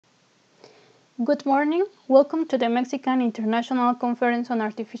Good morning. Welcome to the Mexican International Conference on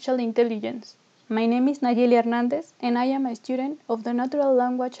Artificial Intelligence. My name is Nayeli Hernandez, and I am a student of the Natural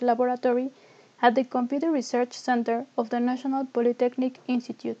Language Laboratory at the Computer Research Center of the National Polytechnic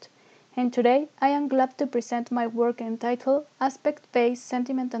Institute. And today I am glad to present my work entitled Aspect-Based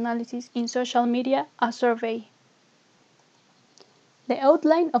Sentiment Analysis in Social Media, a Survey. The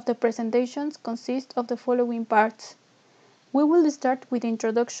outline of the presentations consists of the following parts. We will start with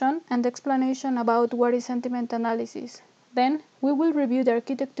introduction and explanation about what is sentiment analysis. Then, we will review the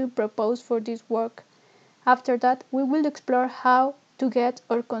architecture proposed for this work. After that, we will explore how to get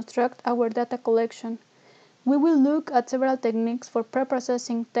or construct our data collection. We will look at several techniques for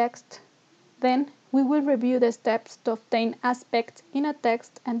pre-processing text. Then, we will review the steps to obtain aspects in a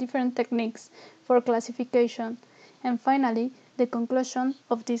text and different techniques for classification. And finally, the conclusion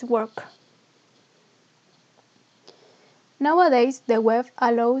of this work. Nowadays, the web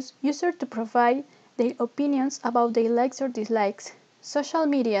allows users to provide their opinions about their likes or dislikes. Social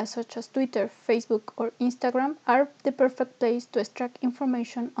media such as Twitter, Facebook, or Instagram are the perfect place to extract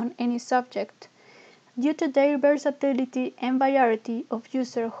information on any subject. Due to their versatility and variety of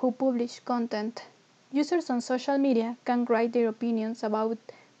users who publish content, users on social media can write their opinions about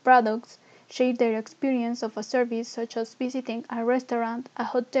products, share their experience of a service such as visiting a restaurant, a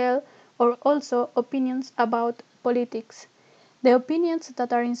hotel, or also opinions about politics. The opinions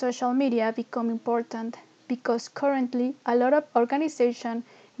that are in social media become important because currently a lot of organizations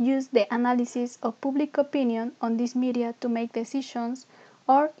use the analysis of public opinion on this media to make decisions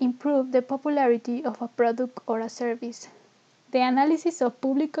or improve the popularity of a product or a service. The analysis of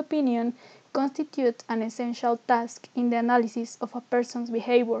public opinion constitutes an essential task in the analysis of a person's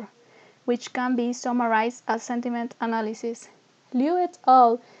behavior, which can be summarized as sentiment analysis. Liu et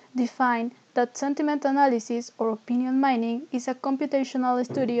al. Define that sentiment analysis or opinion mining is a computational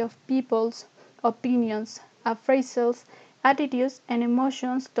study of people's opinions, appraisals, attitudes, and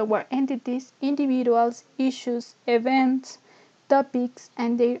emotions toward entities, individuals, issues, events, topics,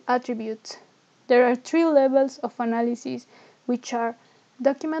 and their attributes. There are three levels of analysis, which are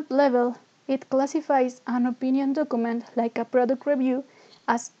document level. It classifies an opinion document like a product review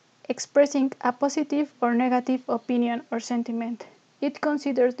as expressing a positive or negative opinion or sentiment. It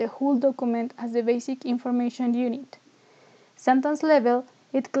considers the whole document as the basic information unit. Sentence level,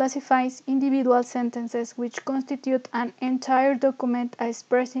 it classifies individual sentences which constitute an entire document as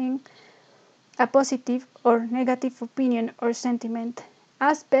expressing a positive or negative opinion or sentiment.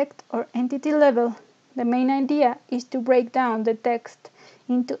 Aspect or entity level, the main idea is to break down the text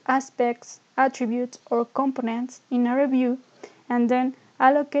into aspects, attributes, or components in a review and then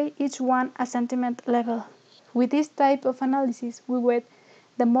allocate each one a sentiment level. With this type of analysis, we get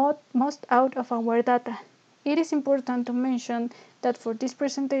the most out of our data. It is important to mention that for this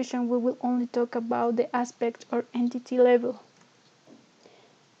presentation, we will only talk about the aspect or entity level.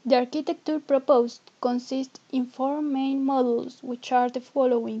 The architecture proposed consists in four main modules, which are the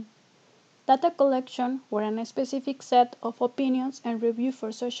following. Data collection, where a specific set of opinions and review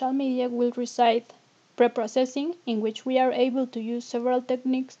for social media will reside. Preprocessing, in which we are able to use several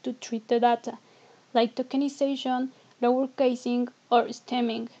techniques to treat the data, like tokenization, lower casing, or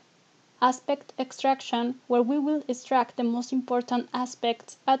stemming. Aspect extraction, where we will extract the most important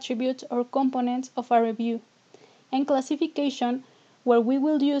aspects, attributes, or components of a review. And classification, where we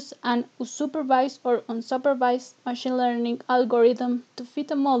will use an supervised or unsupervised machine learning algorithm to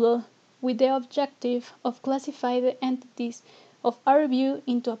fit a model with the objective of classifying the entities of a review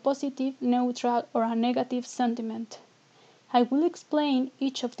into a positive, neutral, or a negative sentiment. I will explain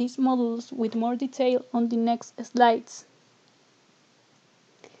each of these modules with more detail on the next slides.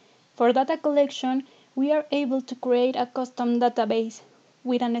 For data collection, we are able to create a custom database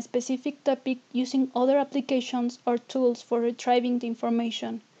with a specific topic using other applications or tools for retrieving the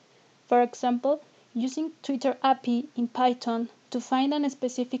information. For example, using Twitter API in Python to find a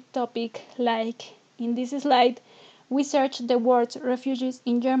specific topic, like in this slide, we search the words refugees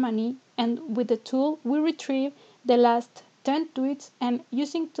in Germany, and with the tool we retrieve the last 10 tweets, and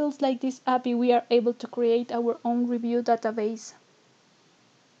using tools like this API we are able to create our own review database.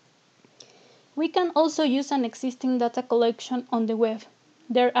 We can also use an existing data collection on the web.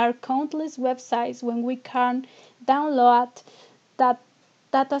 There are countless websites where we can download that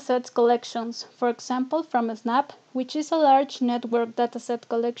datasets collections, for example from Snap, which is a large network dataset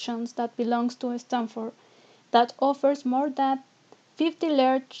collections that belongs to Stanford, that offers more than 50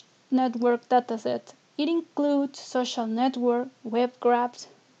 large network datasets. It includes social network, web graphs,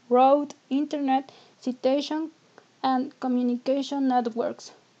 road, internet, citation, and communication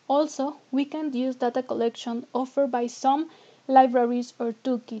networks. Also, we can use data collection offered by some libraries or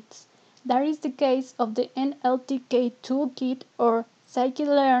toolkits, That is the case of the NLTK toolkit or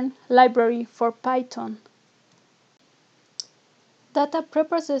scikit-learn library for Python. Data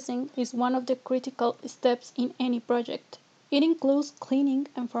preprocessing is one of the critical steps in any project. It includes cleaning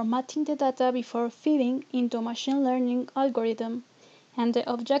and formatting the data before feeding into a machine learning algorithm, and the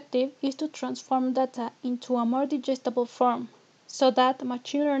objective is to transform data into a more digestible form, so that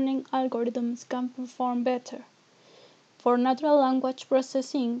machine learning algorithms can perform better. For natural language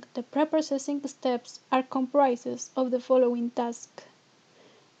processing, the preprocessing steps are comprised of the following tasks.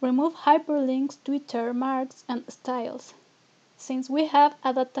 Remove hyperlinks, Twitter marks, and styles. Since we have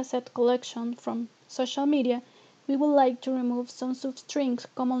a dataset collection from social media, we would like to remove some substrings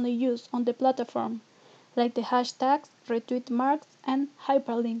commonly used on the platform, like the hashtags, retweet marks, and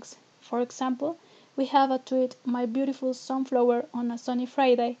hyperlinks. For example, we have a tweet, "My beautiful sunflower on a sunny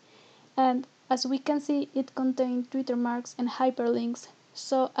Friday," and as we can see, it contains Twitter marks and hyperlinks.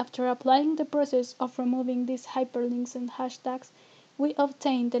 So after applying the process of removing these hyperlinks and hashtags, we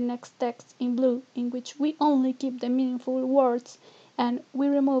obtain the next text in blue, in which we only keep the meaningful words, and we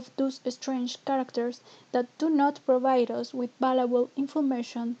remove those strange characters that do not provide us with valuable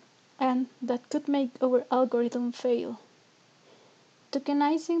information and that could make our algorithm fail.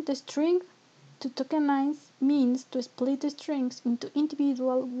 Tokenizing the string. To tokenize means to split the strings into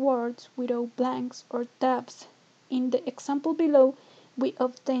individual words without blanks or tabs. In the example below, we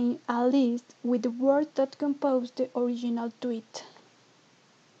obtain a list with the words that compose the original tweet.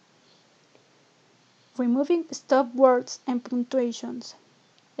 Removing stop words and punctuations.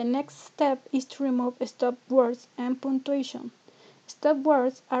 The next step is to remove stop words and punctuation. Stop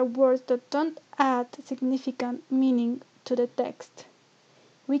words are words that don't add significant meaning to the text.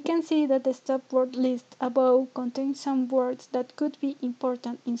 We can see that the stop word list above contains some words that could be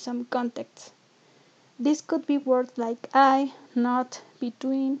important in some contexts. These could be words like I, not,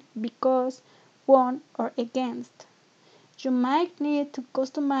 between, because, on, or against. You might need to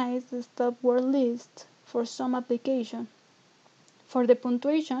customize the stop word list for some application. For the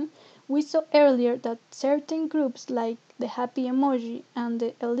punctuation, we saw earlier that certain groups like the happy emoji and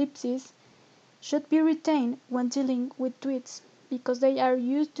the ellipses should be retained when dealing with tweets because they are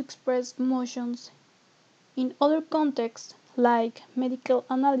used to express emotions. In other contexts, like medical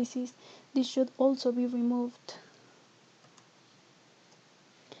analysis, this should also be removed.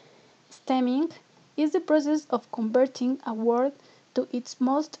 Stemming is the process of converting a word to its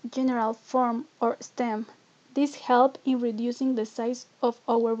most general form or stem. This helps in reducing the size of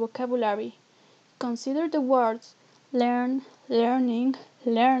our vocabulary. Consider the words learn, learning,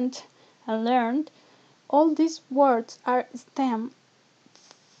 learned, and learned. All these words are stemmed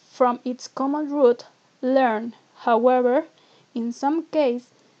from its common root, learn. However, in some cases,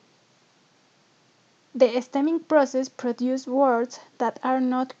 the stemming process produces words that are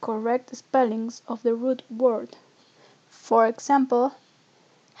not correct spellings of the root word. For example,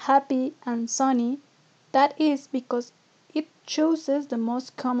 happy and sunny. That is because it chooses the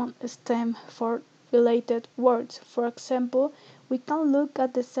most common stem for related words. For example, we can look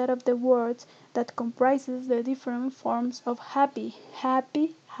at the set of the words that comprises the different forms of happy,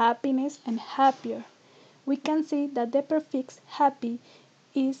 happy, happiness, and happier. We can see that the prefix happy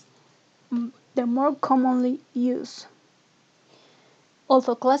is the more commonly used.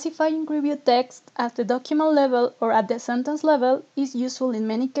 Although classifying review text at the document level or at the sentence level is useful in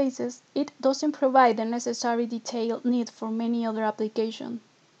many cases, it doesn't provide the necessary detail needed for many other applications.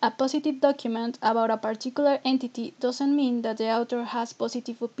 A positive document about a particular entity doesn't mean that the author has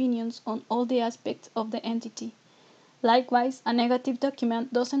positive opinions on all the aspects of the entity. Likewise, a negative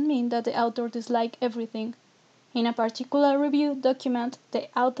document doesn't mean that the author dislikes everything. In a particular review document, the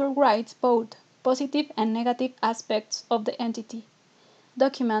author writes both positive and negative aspects of the entity.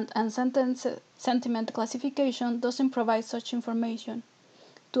 Document and sentiment classification doesn't provide such information.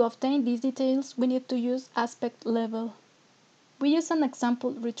 To obtain these details, we need to use aspect level. We use an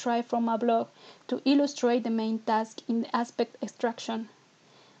example retrieved from a blog to illustrate the main task in the aspect extraction.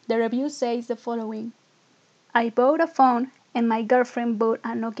 The review says the following: I bought a phone and my girlfriend bought a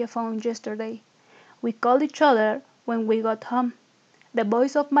Nokia phone yesterday. We called each other when we got home. The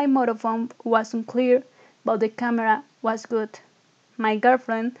voice of my mobile phone was unclear, but the camera was good. My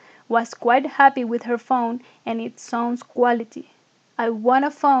girlfriend was quite happy with her phone and its sound quality. I want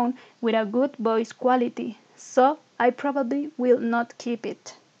a phone with a good voice quality, so I probably will not keep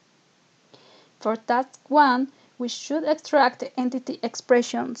it. For task 1, we should extract the entity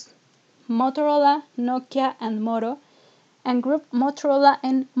expressions Motorola, Nokia, and Moto, and group Motorola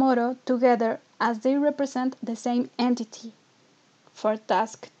and Moto together as they represent the same entity. For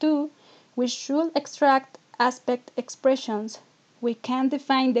task 2, we should extract aspect expressions we can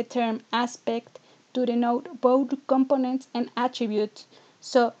define the term aspect to denote both components and attributes.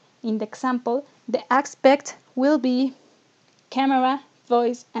 So, in the example, the aspect will be camera,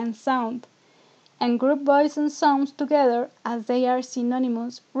 voice, and sound, and group voice and sounds together as they are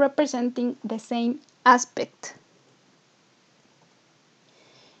synonymous representing the same aspect.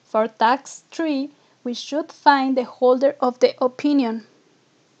 For task 3, we should find the holder of the opinion.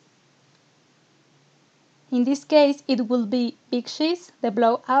 In this case, it will be Big Cheese, the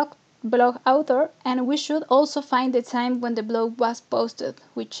blog author, and we should also find the time when the blog was posted,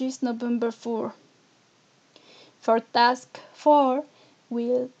 which is November 4. For task 4,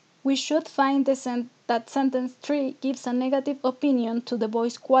 we should find that sentence 3 gives a negative opinion to the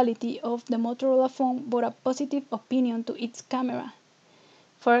voice quality of the Motorola phone but a positive opinion to its camera.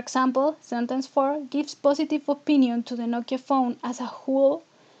 For example, sentence 4 gives positive opinion to the Nokia phone as a whole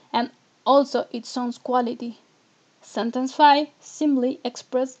and also its sound quality. Sentence 5 simply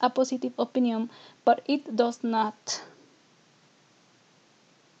expresses a positive opinion, but it does not.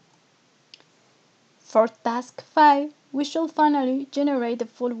 For task 5, we should finally generate the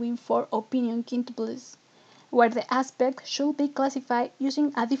following 4 opinion quintuplets, where the aspect should be classified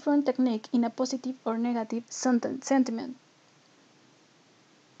using a different technique in a positive or negative sentiment.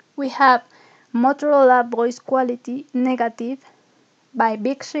 We have Motorola voice quality negative by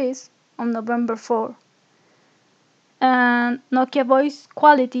Big Cheese on November 4, and Nokia voice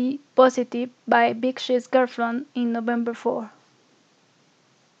quality positive by Big Cheese girlfriend in November 4.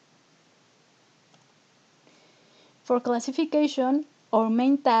 For classification, our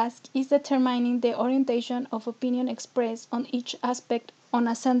main task is determining the orientation of opinion expressed on each aspect on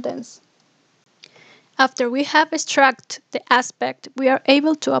a sentence. After we have extracted the aspect, we are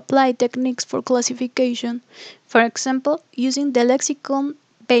able to apply techniques for classification. For example, using the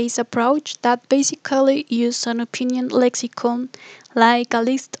lexicon-based approach that basically uses an opinion lexicon, like a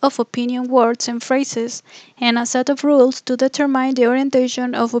list of opinion words and phrases, and a set of rules to determine the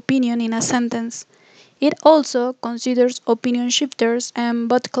orientation of opinion in a sentence. It also considers opinion shifters and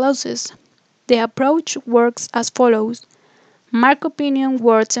but clauses. The approach works as follows. Mark opinion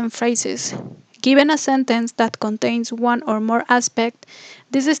words and phrases. Given a sentence that contains one or more aspects,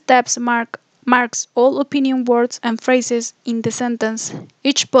 these steps marks all opinion words and phrases in the sentence.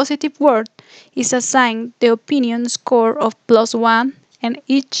 Each positive word is assigned the opinion score of +1, and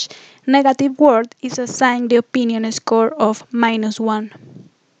each negative word is assigned the opinion score of -1.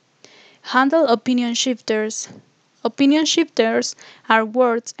 Handle opinion shifters. Opinion shifters are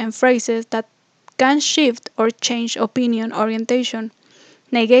words and phrases that can shift or change opinion orientation.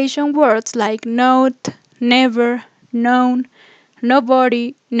 Negation words like not, never, none,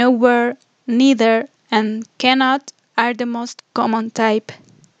 nobody, nowhere, neither, and cannot are the most common type.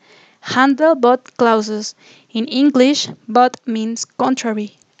 Handle but clauses. In English, but means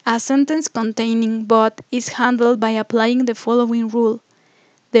contrary. A sentence containing but is handled by applying the following rule.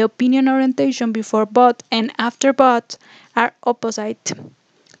 The opinion orientation before but and after but are opposite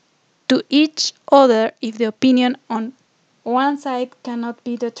to each other if the opinion on one side cannot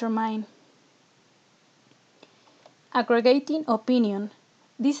be determined. Aggregating opinion.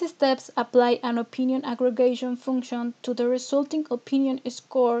 These steps apply an opinion aggregation function to the resulting opinion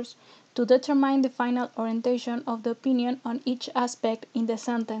scores to determine the final orientation of the opinion on each aspect in the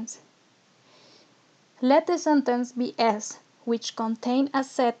sentence. Let the sentence be S, which contains a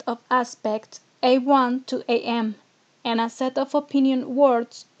set of aspects A1 to AM and a set of opinion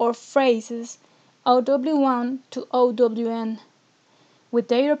words or phrases OW1 to OWN, with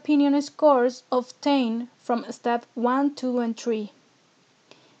their opinion scores obtained from step 1, 2, and 3.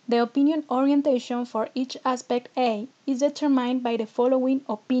 The opinion orientation for each aspect A is determined by the following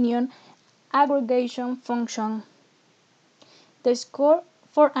opinion aggregation function. The score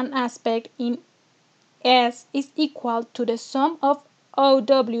for an aspect in S is equal to the sum of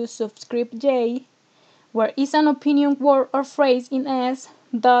OW subscript J, where is an opinion word or phrase in S,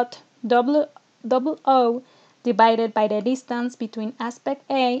 dot O divided by the distance between aspect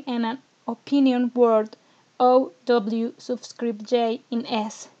A and an opinion word OW subscript J in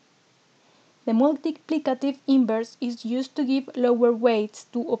S. The multiplicative inverse is used to give lower weights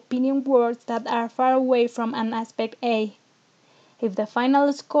to opinion words that are far away from an aspect A. If the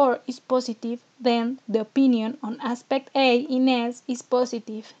final score is positive, then the opinion on aspect A in S is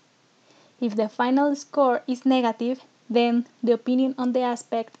positive. If the final score is negative, then the opinion on the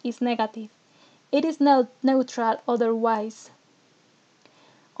aspect is negative. It is not neutral otherwise.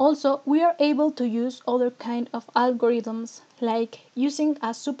 Also, we are able to use other kind of algorithms, like using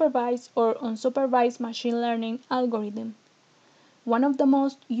a supervised or unsupervised machine learning algorithm. One of the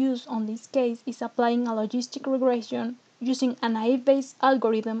most used on this case is applying a logistic regression using a naive-based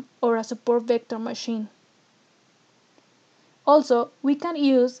algorithm or a support vector machine. Also, we can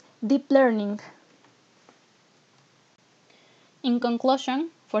use deep learning. In conclusion,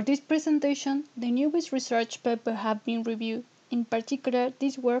 for this presentation, the newest research papers have been reviewed. In particular,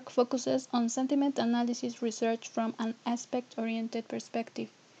 this work focuses on sentiment analysis research from an aspect-oriented perspective.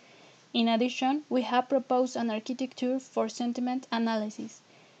 In addition, we have proposed an architecture for sentiment analysis.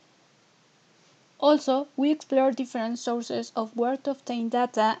 Also, we explore different sources of where to obtain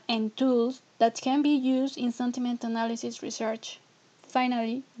data and tools that can be used in sentiment analysis research.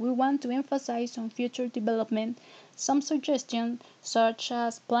 Finally, we want to emphasize on future development some suggestions such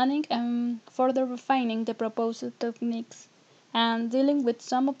as planning and further refining the proposed techniques and dealing with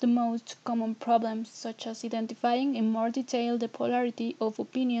some of the most common problems such as identifying in more detail the polarity of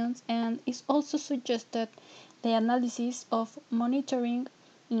opinions, and is also suggested the analysis of monitoring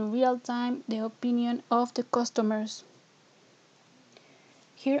in real time the opinion of the customers.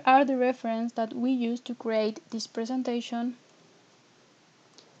 Here are the references that we used to create this presentation.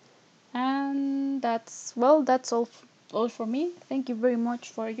 And that's all for me. Thank you very much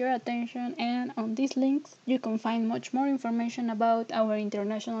for your attention, and on these links you can find much more information about our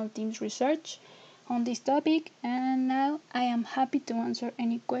international team's research on this topic, and now I am happy to answer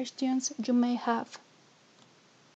any questions you may have.